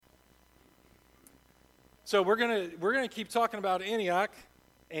So we're gonna keep talking about Antioch,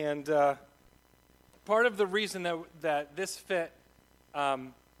 and part of the reason that this fit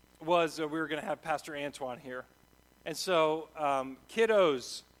was we were going to have Pastor Antoine here, and so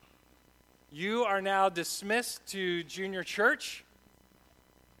kiddos, you are now dismissed to junior church.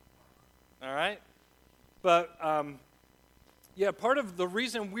 All right, but part of the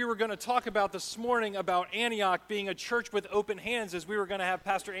reason we were going to talk about this morning about Antioch being a church with open hands is we were going to have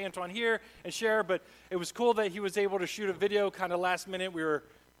Pastor Antoine here and share, but it was cool that he was able to shoot a video kind of last minute. We were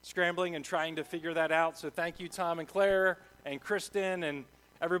scrambling and trying to figure that out, so thank you, Tom and Claire and Kristen and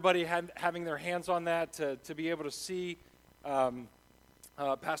everybody having their hands on that to be able to see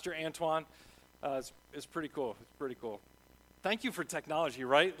Pastor Antoine. It's pretty cool. It's pretty cool. Thank you for technology,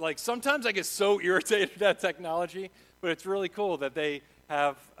 right? Like sometimes I get so irritated at technology, but it's really cool that they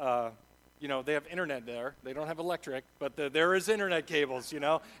have, they have internet there. They don't have electric, but there is internet cables,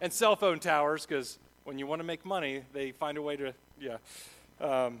 and cell phone towers, because when you want to make money, they find a way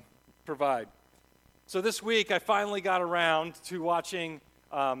to, provide. So this week, I finally got around to watching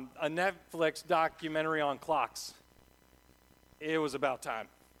a Netflix documentary on clocks. It was about time.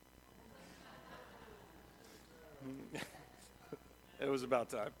 It was about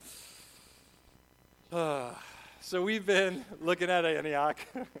time. So we've been looking at Antioch,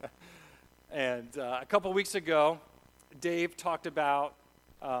 and a couple weeks ago, Dave talked about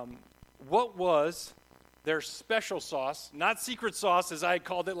what was their special sauce, not secret sauce as I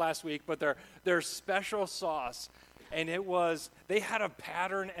called it last week, but their special sauce, and it was they had a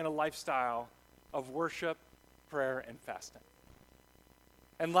pattern and a lifestyle of worship, prayer, and fasting.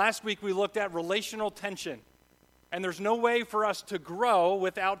 And last week we looked at relational tension. And there's no way for us to grow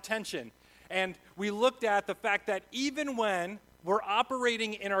without tension. And we looked at the fact that even when we're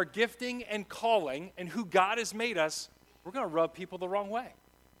operating in our gifting and calling and who God has made us, we're going to rub people the wrong way.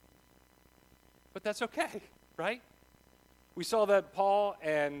 But that's okay, right? We saw that Paul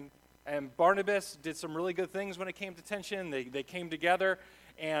and Barnabas did some really good things when it came to tension. They came together.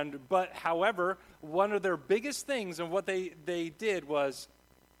 But however, one of their biggest things and what they did was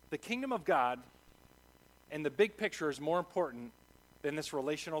the kingdom of God and the big picture is more important than this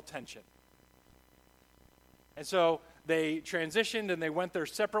relational tension. And so they transitioned and they went their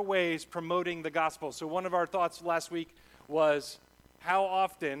separate ways promoting the gospel. So one of our thoughts last week was, how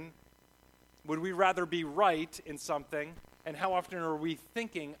often would we rather be right in something, and how often are we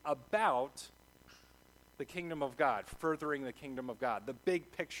thinking about the kingdom of God, furthering the kingdom of God, the big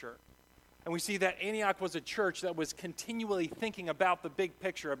picture? And we see that Antioch was a church that was continually thinking about the big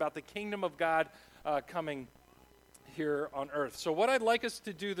picture, about the kingdom of God coming here on earth. So what I'd like us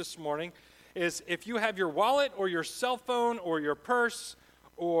to do this morning is, if you have your wallet or your cell phone or your purse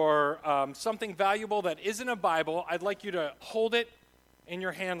or something valuable that isn't a Bible, I'd like you to hold it in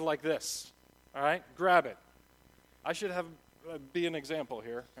your hand like this. All right? Grab it. I should have be an example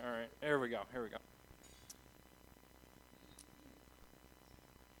here. All right. Here we go.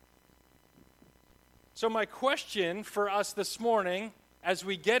 So my question for us this morning, as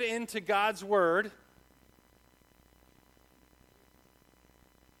we get into God's Word,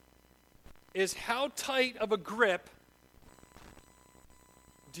 is how tight of a grip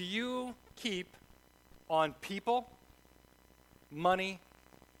do you keep on people, money,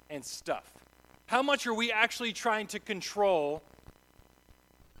 and stuff? How much are we actually trying to control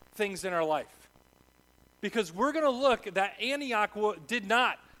things in our life? Because we're going to look that Antioch did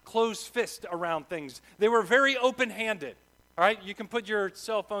not close fist around things. They were very open-handed. All right, you can put your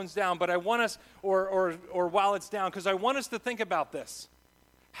cell phones down, but I want us, or wallets down, because I want us to think about this.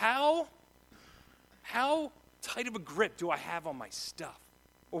 How tight of a grip do I have on my stuff,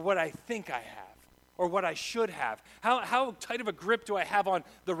 or what I think I have, or what I should have? How tight of a grip do I have on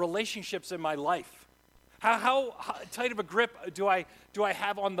the relationships in my life? How tight of a grip do I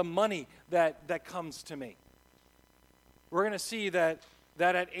have on the money that comes to me? We're going to see that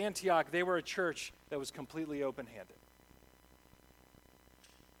at Antioch, they were a church that was completely open-handed.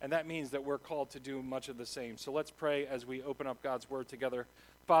 And that means that we're called to do much of the same. So let's pray as we open up God's Word together.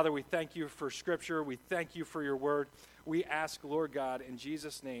 Father, we thank you for Scripture. We thank you for your Word. We ask, Lord God, in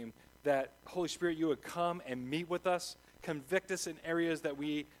Jesus' name, that, Holy Spirit, you would come and meet with us, convict us in areas that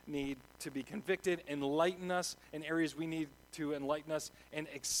we need to be convicted, enlighten us in areas we need to enlighten us, and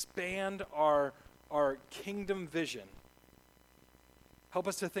expand our kingdom vision. Help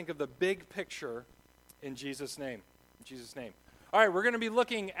us to think of the big picture in Jesus' name. In Jesus' name. All right, we're going to be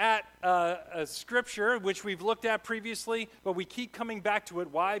looking at a scripture, which we've looked at previously, but we keep coming back to it.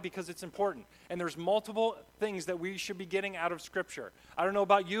 Why? Because it's important. And there's multiple things that we should be getting out of scripture. I don't know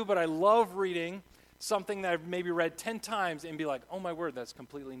about you, but I love reading something that I've maybe read 10 times and be like, oh my word, that's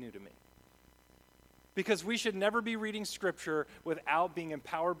completely new to me. because we should never be reading Scripture without being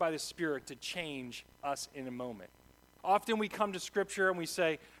empowered by the Spirit to change us in a moment. Often we come to Scripture and we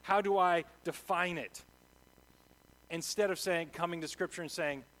say, how do I define it? Instead of coming to Scripture and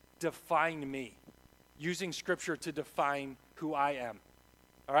saying, define me. Using Scripture to define who I am.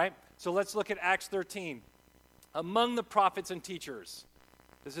 All right? So let's look at Acts 13. Among the prophets and teachers,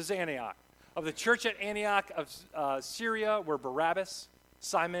 this is Antioch. Of the church at Antioch of Syria were Barabbas,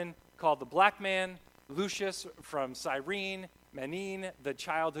 Simon called the Black Man, Lucius from Cyrene, Manaen, the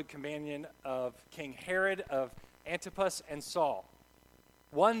childhood companion of King Herod of Antipas, and Saul.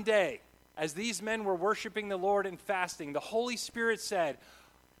 One day, as these men were worshiping the Lord and fasting, the Holy Spirit said,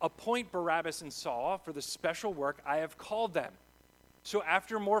 appoint Barabbas and Saul for the special work I have called them. So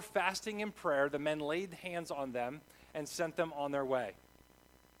after more fasting and prayer, the men laid hands on them and sent them on their way.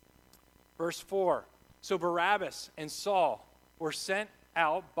 Verse 4, so Barabbas and Saul were sent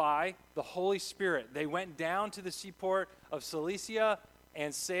out by the Holy Spirit. They went down to the seaport of Cilicia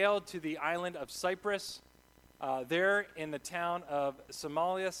and sailed to the island of Cyprus. There in the town of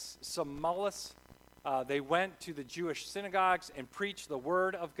Samalis, they went to the Jewish synagogues and preached the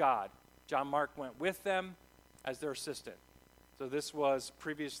word of God. John Mark went with them as their assistant. So this was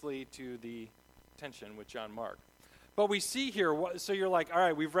previously to the tension with John Mark. But we see here, so you're like, all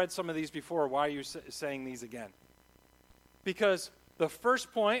right, we've read some of these before. Why are you saying these again? Because the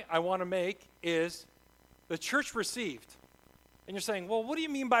first point I want to make is the church received. And you're saying, well, what do you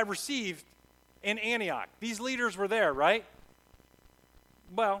mean by received in Antioch? These leaders were there, right?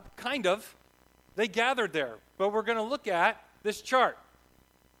 Well, kind of. They gathered there. But we're going to look at this chart.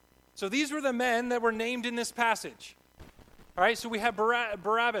 So these were the men that were named in this passage. All right, so we have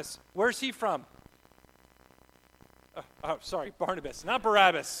Barabbas. Where's he from? Barnabas, not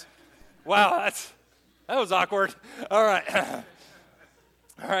Barabbas. Wow, that was awkward. All right.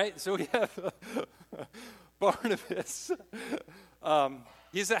 All right, so we have Barnabas.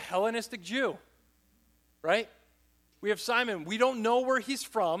 He's a Hellenistic Jew, right? We have Simon. We don't know where he's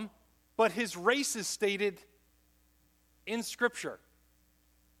from, but his race is stated in Scripture.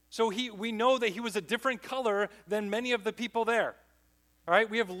 So we know that he was a different color than many of the people there. All right,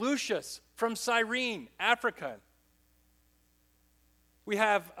 we have Lucius from Cyrene, Africa. We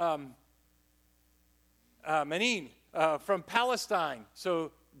have Manaen from Palestine,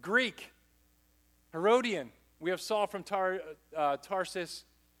 so Greek, Herodian. We have Saul from Tarsus,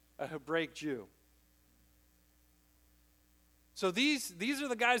 a Hebraic Jew. So these are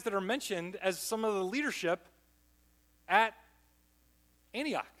the guys that are mentioned as some of the leadership at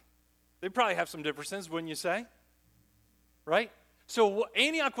Antioch. They probably have some differences, wouldn't you say? Right? So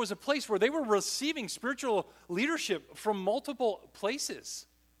Antioch was a place where they were receiving spiritual leadership from multiple places.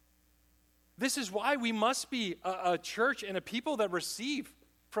 This is why we must be a church and a people that receive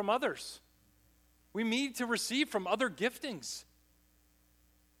from others. We need to receive from other giftings.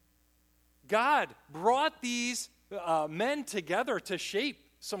 God brought these men together to shape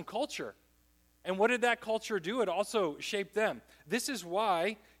some culture. And what did that culture do? It also shaped them. This is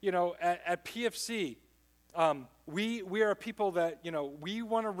why, at PFC, we are a people that, we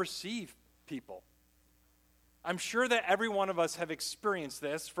want to receive people. I'm sure that every one of us have experienced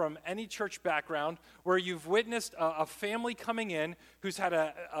this from any church background where you've witnessed a family coming in who's had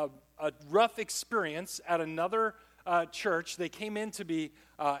a rough experience at another church. They came in to be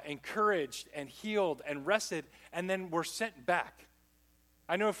encouraged and healed and rested, and then were sent back.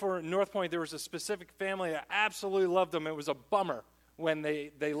 I know for North Point, there was a specific family that absolutely loved them. It was a bummer when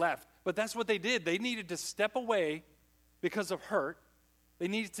they left. But that's what they did. They needed to step away because of hurt. They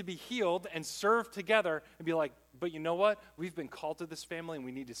needed to be healed and serve together and be like, but you know what? We've been called to this family, and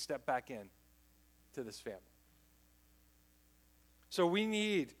we need to step back in to this family. So we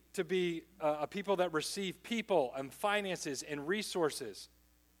need to be a people that receive people and finances and resources.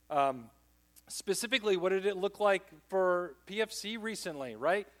 Specifically, what did it look like for PFC recently,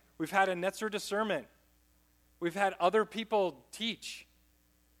 right? We've had a Netzer discernment. We've had other people teach.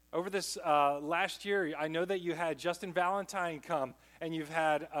 Over this last year, I know that you had Justin Valentine come, and you've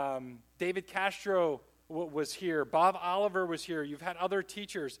had David Castro was here. Bob Oliver was here. You've had other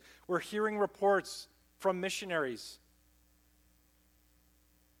teachers. We're hearing reports from missionaries.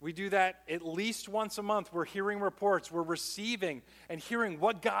 We do that at least once a month. We're hearing reports. We're receiving and hearing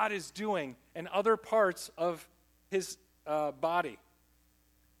what God is doing in other parts of his body.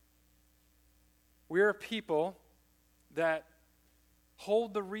 We are people that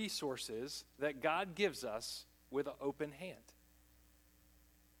hold the resources that God gives us with an open hand.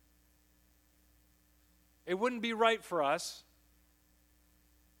 It wouldn't be right for us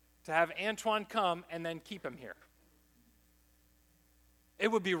to have Antoine come and then keep him here.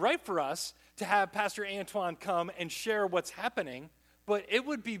 It would be right for us to have Pastor Antoine come and share what's happening, but it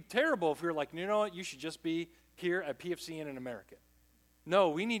would be terrible if we were like, you know what, you should just be here at PFC in America. No,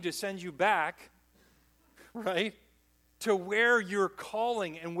 we need to send you back, right, to where you're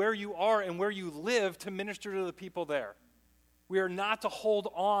calling and where you are and where you live to minister to the people there. We are not to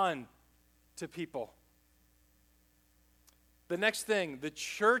hold on to people. The next thing, the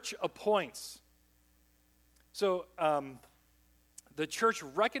church appoints. So the church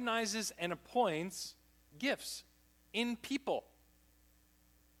recognizes and appoints gifts in people.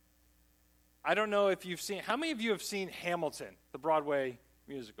 I don't know if you've seen, how many of you have seen Hamilton, the Broadway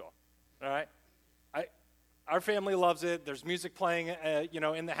musical? All right? Our family loves it. There's music playing,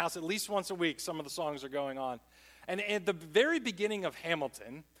 in the house at least once a week. Some of the songs are going on. And at the very beginning of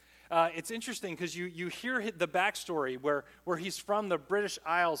Hamilton, it's interesting because you hear the backstory where he's from the British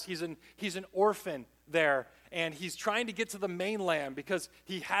Isles. He's an orphan there, and he's trying to get to the mainland because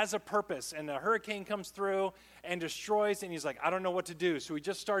he has a purpose. And a hurricane comes through and destroys, and he's like, I don't know what to do. So he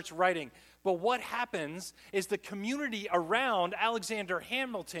just starts writing. But what happens is the community around Alexander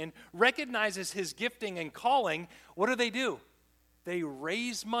Hamilton recognizes his gifting and calling. What do? They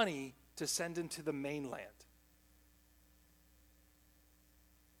raise money to send him to the mainland.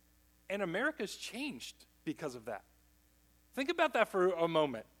 And America's changed because of that. Think about that for a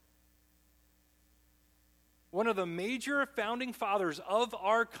moment. One of the major founding fathers of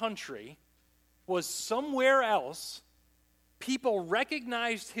our country was somewhere else. People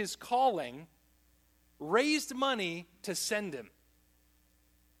recognized his calling, raised money to send him.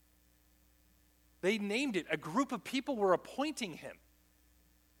 They named it. A group of people were appointing him.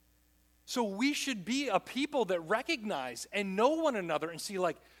 So we should be a people that recognize and know one another and see,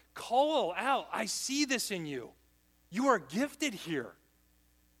 like, call out, I see this in you. You are gifted here.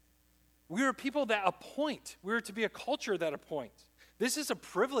 We are people that appoint. We are to be a culture that appoints. This is a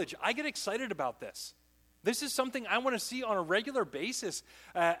privilege. I get excited about this. This is something I want to see on a regular basis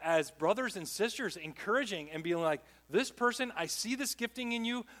as brothers and sisters, encouraging and being like, this person, I see this gifting in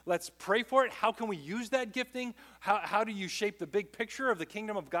you. Let's pray for it. How can we use that gifting? How do you shape the big picture of the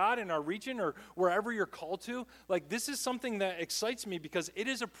kingdom of God in our region or wherever you're called to? Like, this is something that excites me because it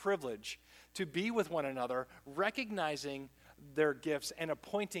is a privilege to be with one another, recognizing their gifts and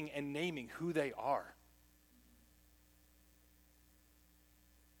appointing and naming who they are.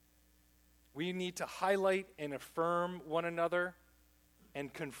 We need to highlight and affirm one another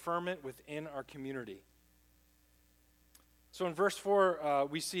and confirm it within our community. So in verse 4,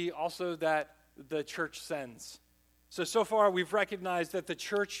 we see also that the church sends. So far we've recognized that the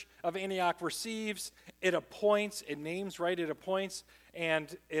church of Antioch receives, it appoints, it names, right? It appoints,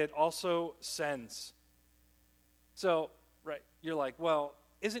 and it also sends. So, right, you're like, well,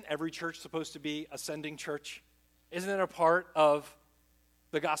 isn't every church supposed to be a sending church? Isn't it a part of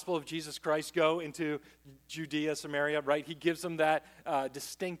the gospel of Jesus Christ? Go into Judea, Samaria, right? He gives them that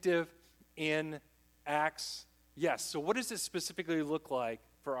distinctive in Acts. Yes, so what does it specifically look like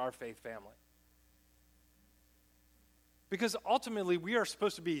for our faith family? Because ultimately, we are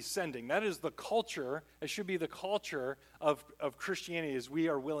supposed to be sending. That is the culture. It should be the culture of Christianity, is we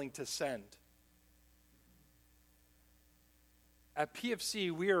are willing to send. At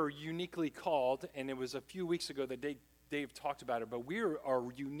PFC, we are uniquely called, and it was a few weeks ago that Dave talked about it, but we are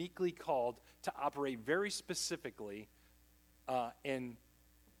uniquely called to operate very specifically in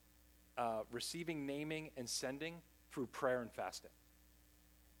receiving, naming, and sending through prayer and fasting,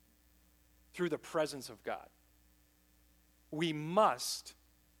 through the presence of God. We must,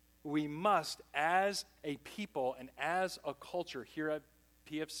 as a people and as a culture here at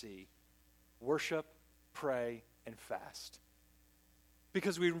PFC, worship, pray, and fast.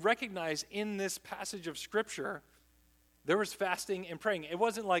 Because we recognize in this passage of Scripture, there was fasting and praying. It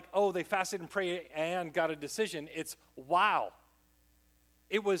wasn't like, oh, they fasted and prayed and got a decision. It's, wow.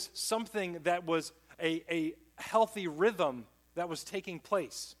 It was something that was a healthy rhythm that was taking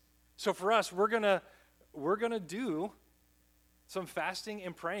place. So for us, we're gonna do some fasting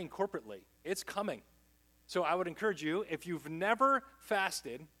and praying corporately. It's coming. So I would encourage you, if you've never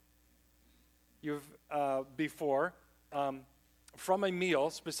fasted, before, from a meal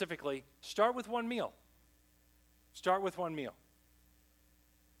specifically, start with one meal. Start with one meal.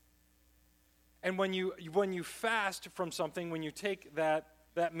 And when you fast from something, when you take that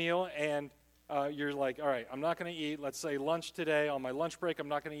meal and you're like, all right, I'm not going to eat, let's say lunch today, on my lunch break, I'm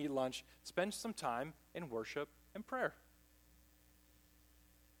not going to eat lunch, spend some time in worship and prayer.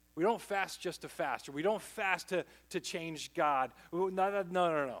 We don't fast just to fast, or we don't fast to change God.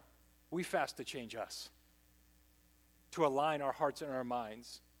 No. We fast to change us, to align our hearts and our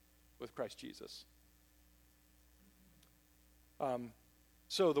minds with Christ Jesus.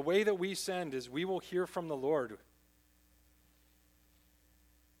 So the way that we send is we will hear from the Lord.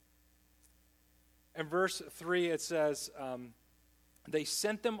 In verse 3, it says, they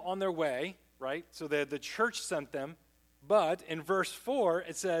sent them on their way, right? So the church sent them. But in verse 4,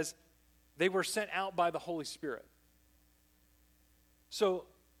 it says, they were sent out by the Holy Spirit. So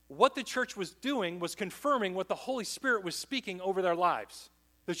what the church was doing was confirming what the Holy Spirit was speaking over their lives.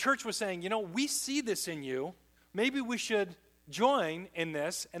 The church was saying, we see this in you. Maybe we should join in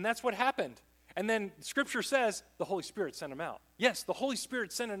this. And that's what happened. And then Scripture says the Holy Spirit sent them out. Yes, the Holy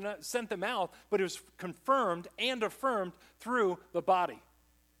Spirit sent them out, but it was confirmed and affirmed through the body.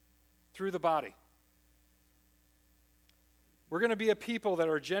 Through the body. We're going to be a people that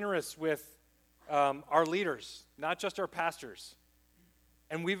are generous with our leaders, not just our pastors.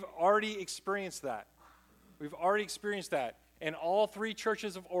 And we've already experienced that. We've already experienced that. In all 3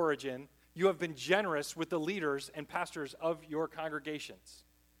 churches of origin, you have been generous with the leaders and pastors of your congregations.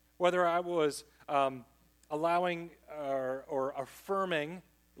 Whether I was allowing or affirming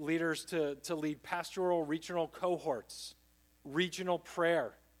leaders to lead pastoral regional cohorts, regional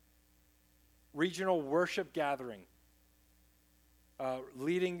prayer, regional worship gathering,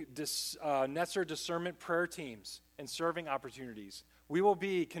 leading Netzer discernment prayer teams and serving opportunities. We will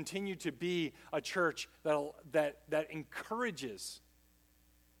continue to be a church that encourages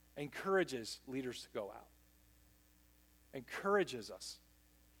leaders to go out. Encourages us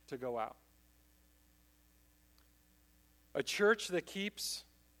to go out. A church that keeps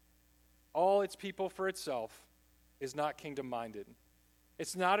all its people for itself is not kingdom-minded.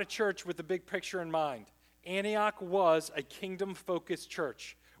 It's not a church with the big picture in mind. Antioch was a kingdom-focused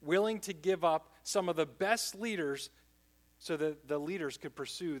church, willing to give up some of the best leaders so that the leaders could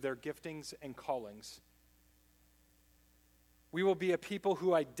pursue their giftings and callings. We will be a people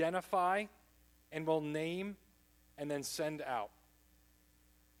who identify and will name and then send out.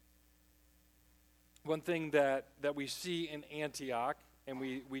 One thing that we see in Antioch, and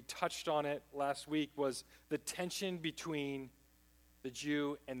we touched on it last week, was the tension between the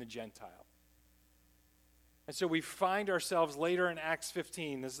Jew and the Gentile. And so we find ourselves later in Acts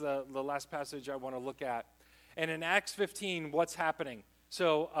 15. This is the last passage I want to look at. And in Acts 15, what's happening?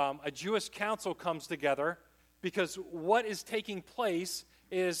 So a Jewish council comes together because what is taking place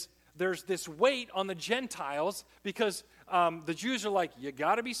is there's this weight on the Gentiles because the Jews are like, you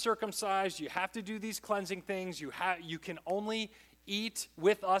got to be circumcised. You have to do these cleansing things. You can only eat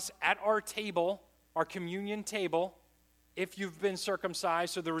with us at our table, our communion table, if you've been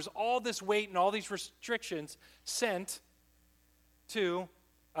circumcised. So there was all this weight and all these restrictions sent to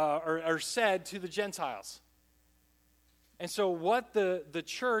or said to the Gentiles. And so what the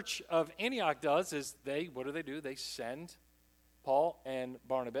church of Antioch does is what do? They send Paul and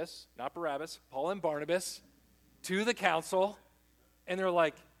Barnabas, not Barabbas, Paul and Barnabas, to the council, and they're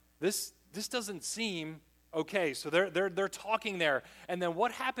like, this doesn't seem okay. So they're talking there. And then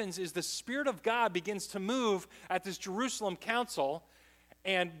what happens is the Spirit of God begins to move at this Jerusalem council,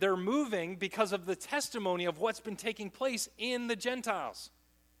 and they're moving because of the testimony of what's been taking place in the Gentiles.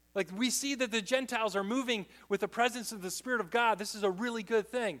 Like, we see that the Gentiles are moving with the presence of the Spirit of God. This is a really good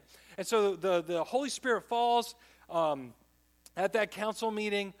thing. And so the Holy Spirit falls at that council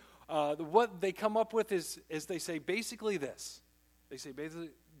meeting. What they come up with is they say basically this. They say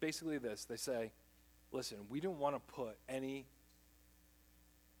basically this. They say, listen, we don't want to put any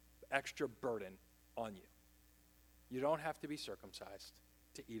extra burden on you. You don't have to be circumcised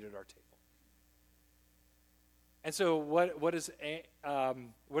to eat at our table. And so what does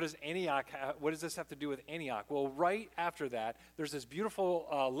Antioch what does this have to do with Antioch? Well, right after that, there's this beautiful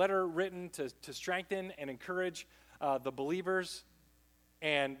letter written to strengthen and encourage the believers,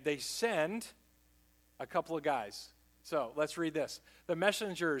 and they send a couple of guys. So let's read this. The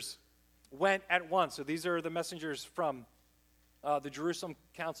messengers went at once. So these are the messengers from the Jerusalem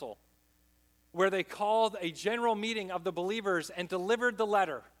council, where they called a general meeting of the believers and delivered the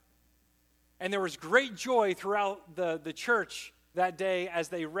letter. And there was great joy throughout the church that day as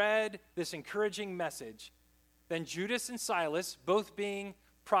they read this encouraging message. Then Judas and Silas, both being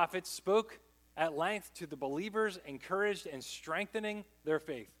prophets, spoke at length to the believers, encouraged and strengthening their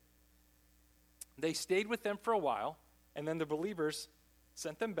faith. They stayed with them for a while, and then the believers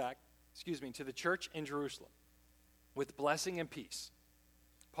sent them back, to the church in Jerusalem with blessing and peace.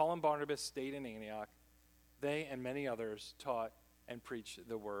 Paul and Barnabas stayed in Antioch. They and many others taught and preach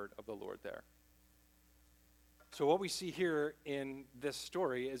the word of the Lord there. So what we see here in this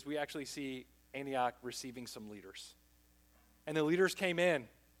story is we actually see Antioch receiving some leaders. And the leaders came in,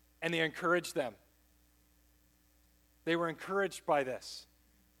 and they encouraged them. They were encouraged by this.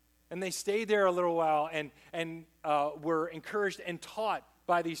 And they stayed there a little while and were encouraged and taught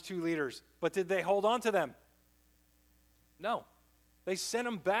by these two leaders. But did they hold on to them? No. They sent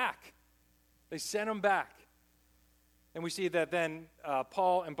them back. They sent them back. And we see that then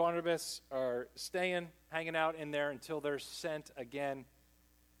Paul and Barnabas are staying, hanging out in there until they're sent again.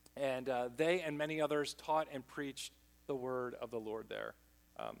 And they and many others taught and preached the word of the Lord there.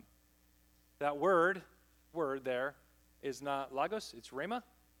 That word there is not logos, it's rhema.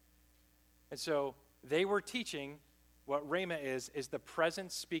 And so they were teaching what rhema is the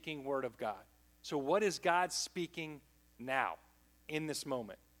present speaking word of God. So what is God speaking now, in this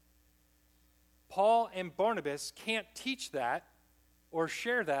moment? Paul and Barnabas can't teach that or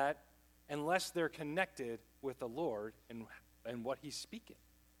share that unless they're connected with the Lord and what he's speaking.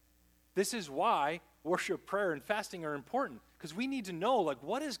 This is why worship, prayer, and fasting are important, because we need to know, like,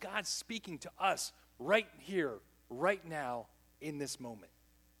 what is God speaking to us right here, right now, in this moment?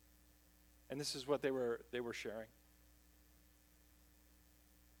 And this is what they were sharing.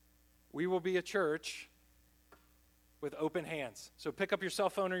 We will be a church with open hands. So pick up your cell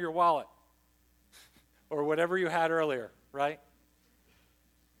phone or your wallet or whatever you had earlier, right?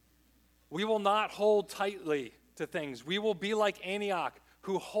 We will not hold tightly to things. We will be like Antioch,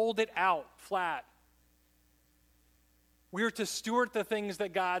 who hold it out flat. We are to steward the things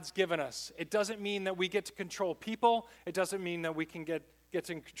that God's given us. It doesn't mean that we get to control people. It doesn't mean that we can get to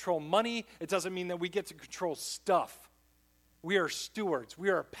control money. It doesn't mean that we get to control stuff. We are stewards. We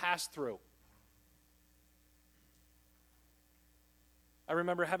are a pass-through. I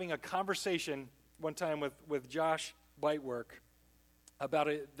remember having a conversation one time with Josh Whitework about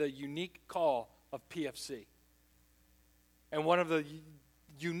the unique call of PFC. And one of the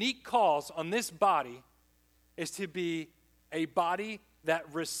unique calls on this body is to be a body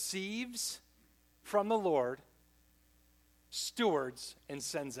that receives from the Lord, stewards, and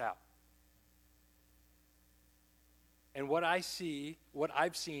sends out. And what I've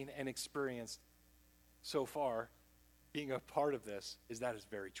seen and experienced so far, being a part of this, is that is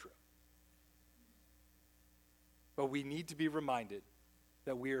very true. But we need to be reminded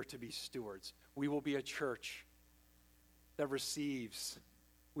that we are to be stewards. We will be a church that receives.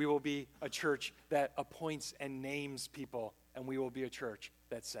 We will be a church that appoints and names people, and we will be a church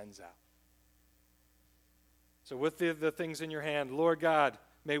that sends out. So with the things in your hand, Lord God,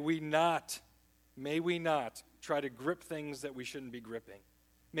 may we not try to grip things that we shouldn't be gripping.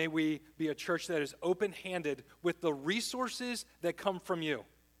 May we be a church that is open-handed with the resources that come from you.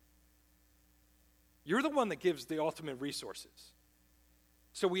 You're the one that gives the ultimate resources.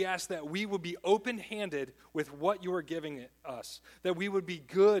 So we ask that we would be open-handed with what you are giving us, that we would be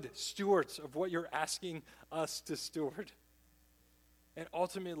good stewards of what you're asking us to steward. And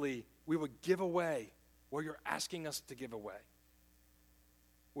ultimately, we would give away what you're asking us to give away.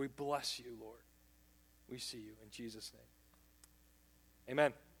 We bless you, Lord. We see you in Jesus' name.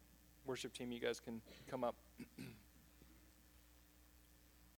 Amen. Worship team, you guys can come up.